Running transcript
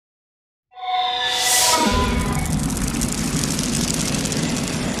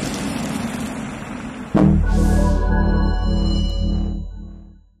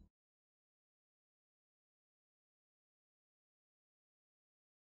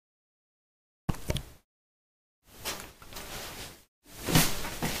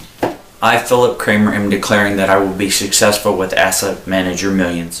I, Philip Kramer, am declaring that I will be successful with Asset Manager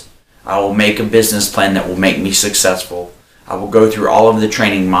Millions. I will make a business plan that will make me successful. I will go through all of the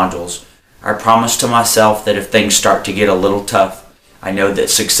training modules. I promise to myself that if things start to get a little tough, I know that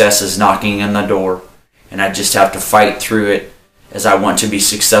success is knocking on the door, and I just have to fight through it as I want to be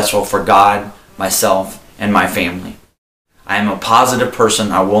successful for God, myself, and my family. I am a positive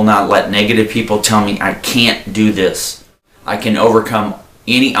person. I will not let negative people tell me I can't do this. I can overcome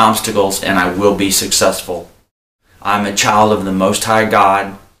any obstacles and I will be successful. I am a child of the Most High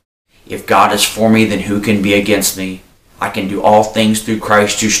God. If God is for me, then who can be against me? I can do all things through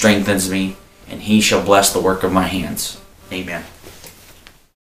Christ who strengthens me, and He shall bless the work of my hands. Amen.